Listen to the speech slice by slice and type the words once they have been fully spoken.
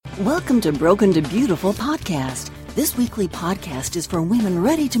Welcome to Broken to Beautiful podcast. This weekly podcast is for women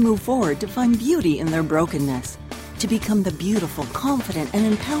ready to move forward to find beauty in their brokenness, to become the beautiful, confident, and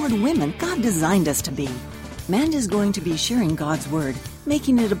empowered women God designed us to be. Manda is going to be sharing God's Word,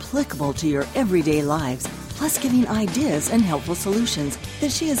 making it applicable to your everyday lives, plus giving ideas and helpful solutions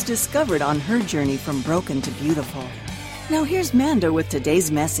that she has discovered on her journey from broken to beautiful. Now here's Manda with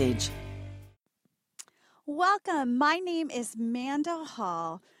today's message. Welcome. My name is Manda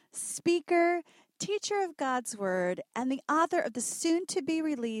Hall, speaker, teacher of God's Word, and the author of the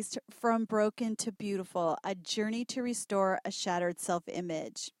soon-to-be-released From Broken to Beautiful, A Journey to Restore a Shattered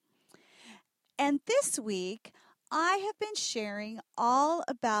Self-Image. And this week, I have been sharing all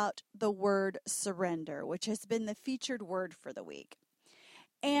about the word surrender, which has been the featured word for the week.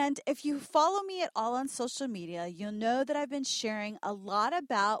 And if you follow me at all on social media, you'll know that I've been sharing a lot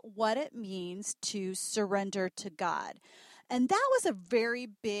about what it means to surrender to God. And that was a very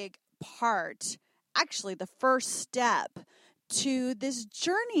big part, actually the first step to this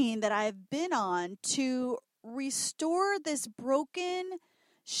journey that I've been on to restore this broken,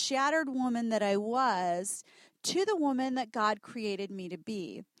 shattered woman that I was to the woman that God created me to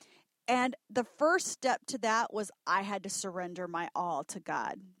be. And the first step to that was I had to surrender my all to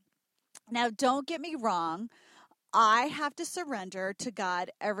God. Now, don't get me wrong. I have to surrender to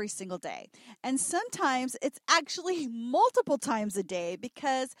God every single day. And sometimes it's actually multiple times a day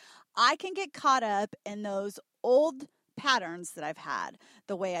because I can get caught up in those old patterns that I've had.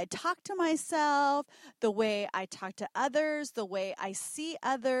 The way I talk to myself, the way I talk to others, the way I see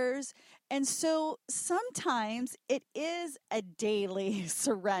others. And so sometimes it is a daily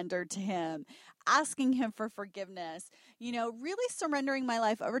surrender to Him, asking Him for forgiveness, really surrendering my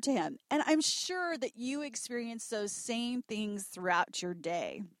life over to Him. And I'm sure that you experience those same things throughout your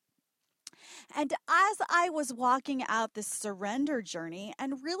day. And as I was walking out this surrender journey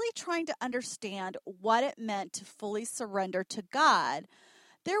and really trying to understand what it meant to fully surrender to God,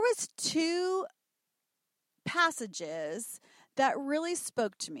 there was two passages that really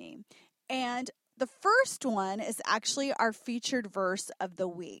spoke to me. And the first one is actually our featured verse of the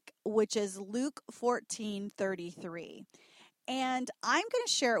week, which is Luke 14:33. And I'm going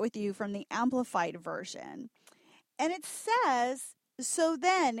to share it with you from the Amplified Version. And it says, "So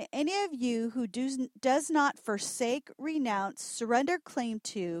then, any of you who does not forsake, renounce, surrender claim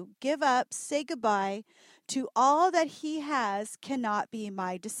to, give up, say goodbye to all that he has cannot be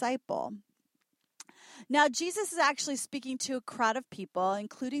my disciple." Now, Jesus is actually speaking to a crowd of people,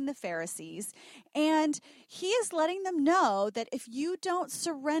 including the Pharisees, and he is letting them know that if you don't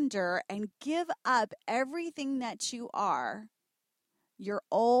surrender and give up everything that you are, your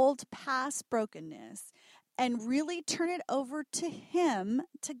old past brokenness, and really turn it over to Him,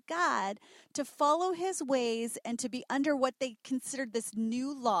 to God, to follow His ways and to be under what they considered this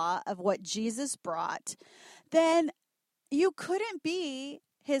new law of what Jesus brought, then you couldn't be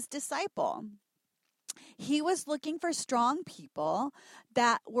His disciple. He was looking for strong people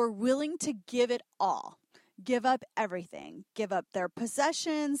that were willing to give it all, give up everything, give up their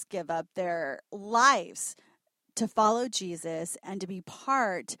possessions, give up their lives to follow Jesus and to be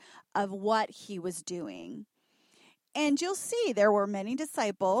part of what He was doing. And you'll see there were many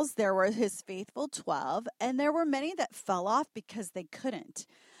disciples, there were His faithful 12, and there were many that fell off because they couldn't.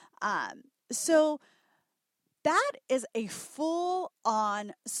 So that is a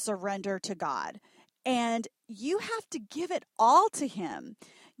full-on surrender to God. And you have to give it all to Him.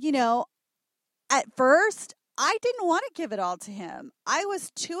 At first, I didn't want to give it all to Him. I was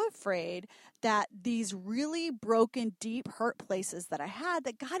too afraid that these really broken, deep, hurt places that I had,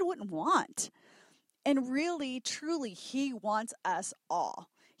 that God wouldn't want. And really, truly, He wants us all.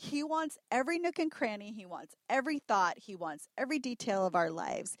 He wants every nook and cranny. He wants every thought. He wants every detail of our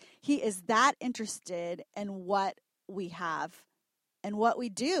lives. He is that interested in what we have and what we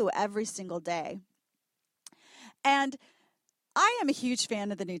do every single day. And I am a huge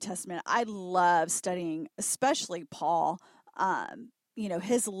fan of the New Testament. I love studying, especially Paul,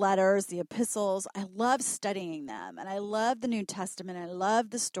 his letters, the epistles. I love studying them. And I love the New Testament. I love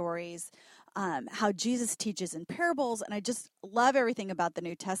the stories, how Jesus teaches in parables. And I just love everything about the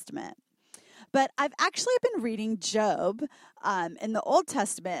New Testament. But I've actually been reading Job in the Old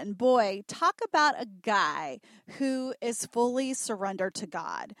Testament. And boy, talk about a guy who is fully surrendered to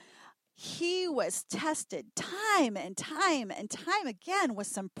God. He was tested time and time and time again with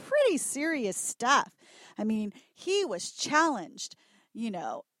some pretty serious stuff. I mean, he was challenged.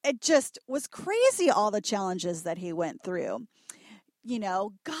 It just was crazy, all the challenges that he went through.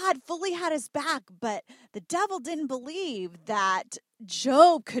 God fully had his back, but the devil didn't believe that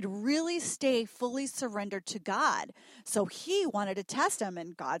Job could really stay fully surrendered to God. So he wanted to test him,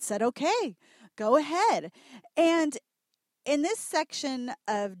 and God said, okay, go ahead. And in this section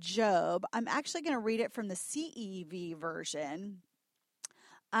of Job, I'm actually going to read it from the CEV version.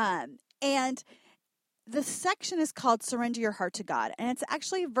 And the section is called Surrender Your Heart to God, and it's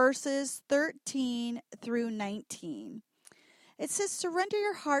actually verses 13 through 19. It says, surrender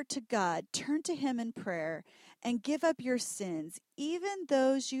your heart to God, turn to him in prayer, and give up your sins, even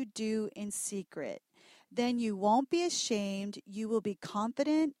those you do in secret. Then you won't be ashamed, you will be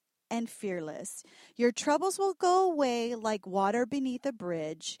confident and fearless. Your troubles will go away like water beneath a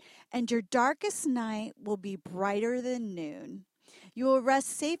bridge, and your darkest night will be brighter than noon. You will rest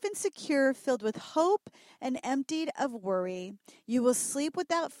safe and secure, filled with hope and emptied of worry. You will sleep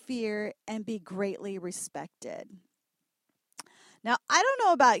without fear and be greatly respected. Now, I don't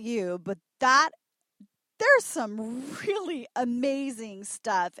know about you, but there's some really amazing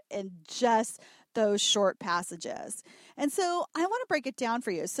stuff in just those short passages. And so I want to break it down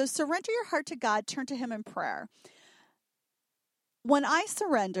for you. So surrender your heart to God, turn to him in prayer. When I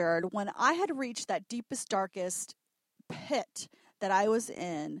surrendered, when I had reached that deepest, darkest pit that I was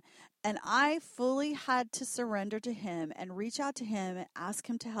in, and I fully had to surrender to him and reach out to him and ask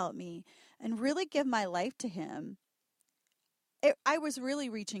him to help me and really give my life to him, I was really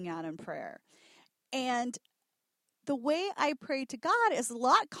reaching out in prayer. And the way I pray to God is a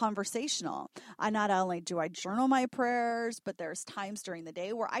lot conversational. I not only do I journal my prayers, but there's times during the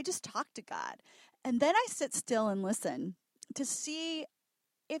day where I just talk to God. And then I sit still and listen to see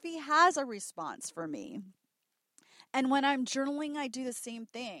if he has a response for me. And when I'm journaling, I do the same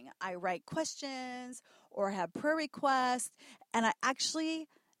thing. I write questions or have prayer requests, and I actually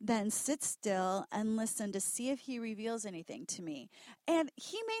then sit still and listen to see if he reveals anything to me. And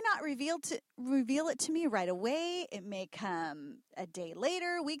he may not reveal it to me right away. It may come a day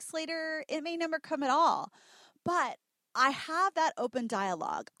later, weeks later. It may never come at all. But I have that open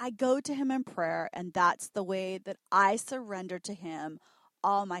dialogue. I go to him in prayer, and that's the way that I surrender to him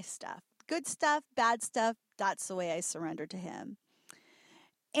all my stuff. Good stuff, bad stuff, that's the way I surrender to him.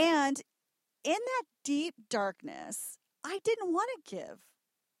 And in that deep darkness, I didn't want to give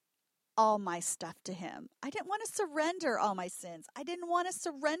all my stuff to him. I didn't want to surrender all my sins. I didn't want to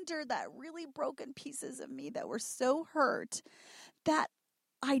surrender that really broken pieces of me that were so hurt that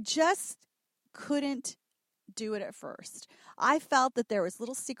I just couldn't do it at first. I felt that there was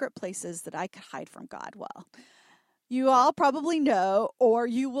little secret places that I could hide from God. Well, you all probably know, or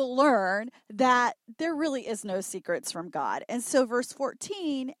you will learn, that there really is no secrets from God. And so verse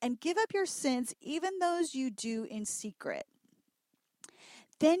 14, and give up your sins, even those you do in secret.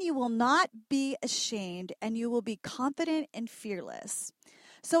 Then you will not be ashamed, and you will be confident and fearless.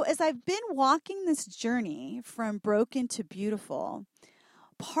 So as I've been walking this journey from broken to beautiful,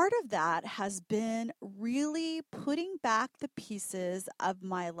 part of that has been really putting back the pieces of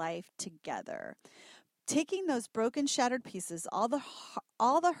my life together. Taking those broken, shattered pieces, all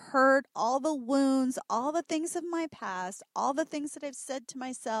the hurt, all the wounds, all the things of my past, all the things that I've said to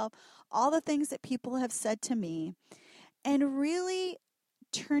myself, all the things that people have said to me, and really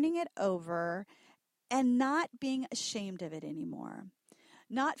turning it over and not being ashamed of it anymore,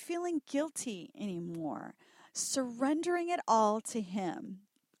 not feeling guilty anymore, surrendering it all to him.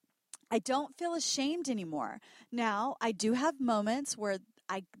 I don't feel ashamed anymore. Now, I do have moments where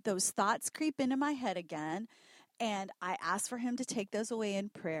those thoughts creep into my head again, and I ask for him to take those away in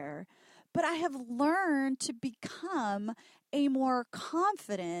prayer. But I have learned to become a more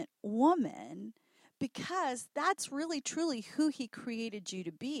confident woman, because that's really truly who he created you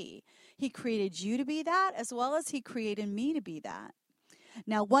to be. He created you to be that, as well as he created me to be that.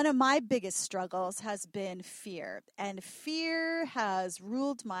 Now, one of my biggest struggles has been fear, and fear has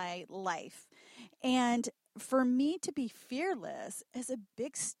ruled my life. And for me to be fearless is a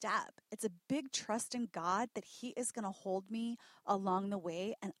big step. It's a big trust in God that he is going to hold me along the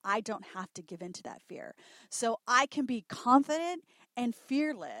way, and I don't have to give in to that fear. So I can be confident and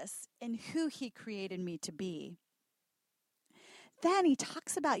fearless in who he created me to be. Then he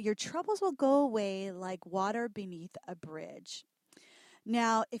talks about your troubles will go away like water beneath a bridge.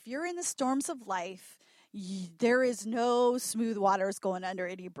 Now, if you're in the storms of life, there is no smooth waters going under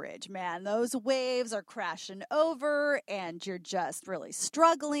any bridge, man. Those waves are crashing over and you're just really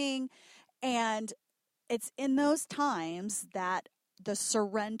struggling. And it's in those times that the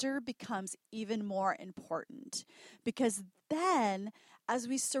surrender becomes even more important, because then as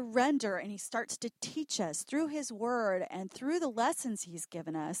we surrender and he starts to teach us through his word and through the lessons he's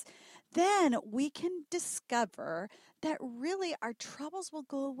given us, then we can discover that really our troubles will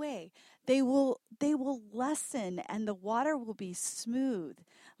go away. They will lessen, and the water will be smooth,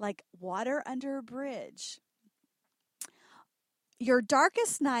 like water under a bridge. Your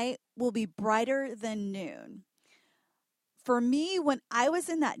darkest night will be brighter than noon. For me, when I was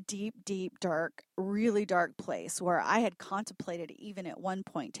in that deep, deep, dark, really dark place where I had contemplated even at one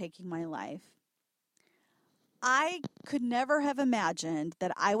point taking my life, I could never have imagined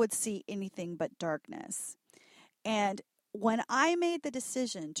that I would see anything but darkness. And when I made the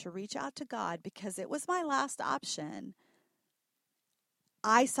decision to reach out to God because it was my last option,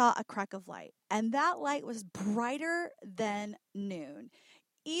 I saw a crack of light. And that light was brighter than noon.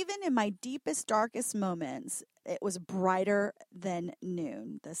 Even in my deepest, darkest moments, it was brighter than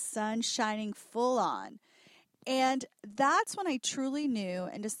noon. The sun shining full on. And that's when I truly knew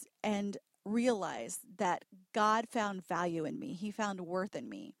and realized that God found value in me. He found worth in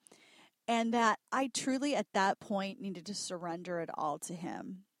me. And that I truly, at that point, needed to surrender it all to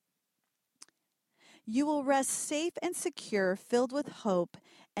him. You will rest safe and secure, filled with hope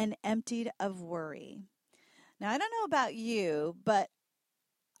and emptied of worry. Now, I don't know about you, but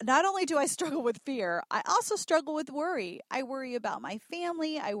not only do I struggle with fear, I also struggle with worry. I worry about my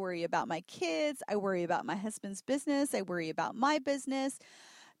family. I worry about my kids. I worry about my husband's business. I worry about my business.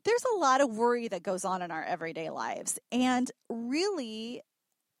 There's a lot of worry that goes on in our everyday lives. And really,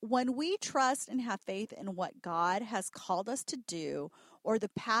 when we trust and have faith in what God has called us to do or the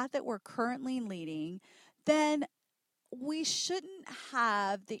path that we're currently leading, then we shouldn't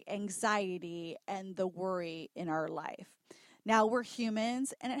have the anxiety and the worry in our life. Now, we're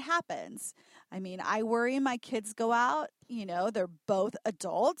humans, and it happens. I mean, I worry my kids go out, they're both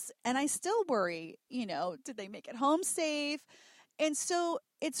adults, and I still worry, did they make it home safe? And so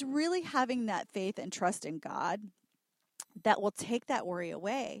it's really having that faith and trust in God that will take that worry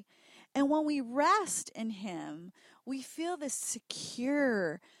away. And when we rest in him, we feel this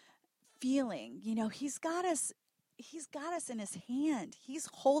secure feeling. He's got us in his hand. He's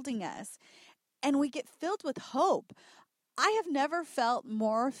holding us. And we get filled with hope. I have never felt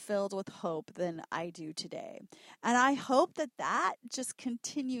more filled with hope than I do today. And I hope that just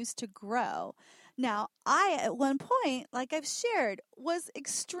continues to grow. Now, I, at one point, like I've shared, was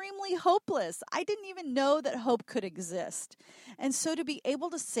extremely hopeless. I didn't even know that hope could exist. And so to be able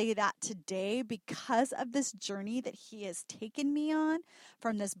to say that today because of this journey that he has taken me on,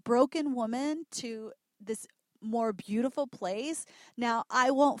 from this broken woman to this more beautiful place. Now,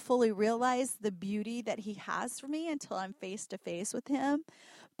 I won't fully realize the beauty that he has for me until I'm face to face with him.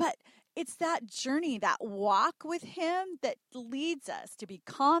 But it's that journey, that walk with him that leads us to be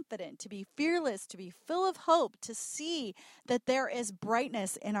confident, to be fearless, to be full of hope, to see that there is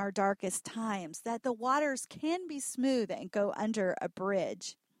brightness in our darkest times, that the waters can be smooth and go under a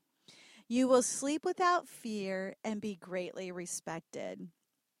bridge. You will sleep without fear and be greatly respected.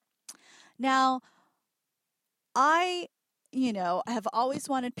 Now, I have always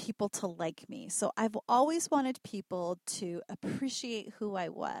wanted people to like me. So I've always wanted people to appreciate who I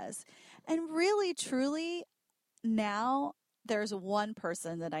was. And really, truly, now there's one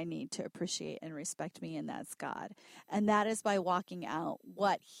person that I need to appreciate and respect me, and that's God. And that is by walking out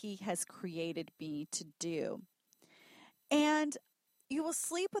what he has created me to do. And you will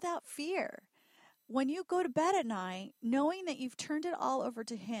sleep without fear. When you go to bed at night, knowing that you've turned it all over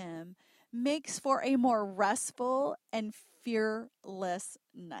to him makes for a more restful and fearless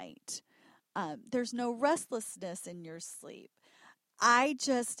night. There's no restlessness in your sleep. I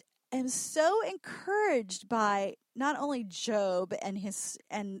just am so encouraged by not only Job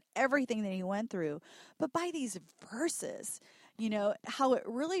and everything that he went through, but by these verses, how it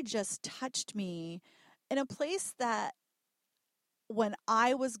really just touched me in a place that when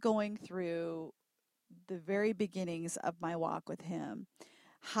I was going through the very beginnings of my walk with him,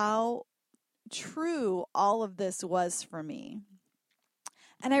 how true all of this was for me.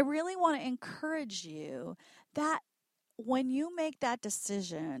 And I really want to encourage you that when you make that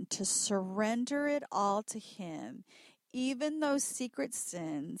decision to surrender it all to him, even those secret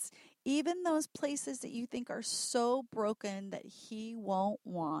sins, even those places that you think are so broken that he won't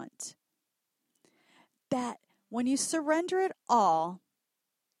want, that when you surrender it all,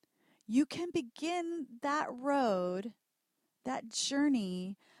 you can begin that road, that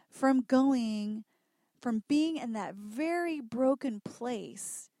journey from being in that very broken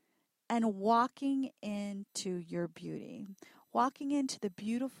place and walking into your beauty, walking into the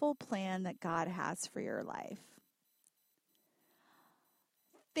beautiful plan that God has for your life.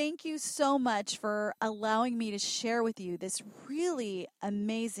 thank you so much for allowing me to share with you this really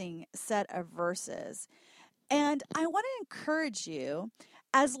amazing set of verses. And I want to encourage you,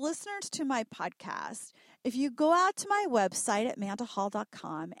 as listeners to my podcast, if you go out to my website at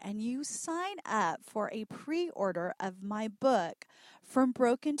mandahall.com and you sign up for a pre-order of my book, From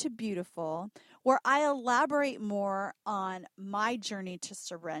Broken to Beautiful, where I elaborate more on my journey to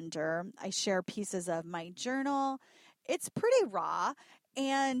surrender. I share pieces of my journal. It's pretty raw,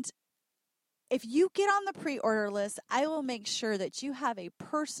 and if you get on the pre-order list, I will make sure that you have a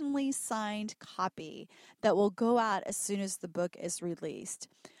personally signed copy that will go out as soon as the book is released.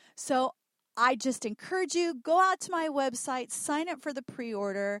 So I just encourage you, go out to my website, sign up for the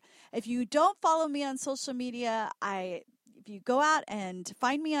pre-order. If you don't follow me on social media, if you go out and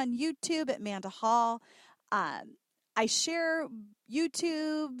find me on YouTube at Manda Hall, I share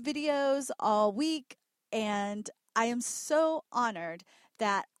YouTube videos all week, and I am so honored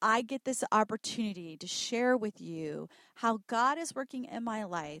that I get this opportunity to share with you how God is working in my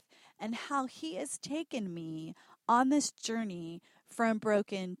life and how He has taken me on this journey from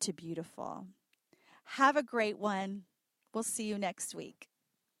broken to beautiful. Have a great one. We'll see you next week.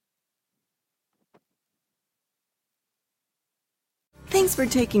 Thanks for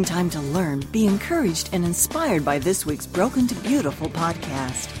taking time to learn, be encouraged, and inspired by this week's Broken to Beautiful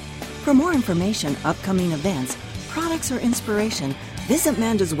podcast. For more information, upcoming events, products, or inspiration, visit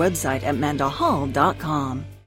Manda's website at mandahall.com.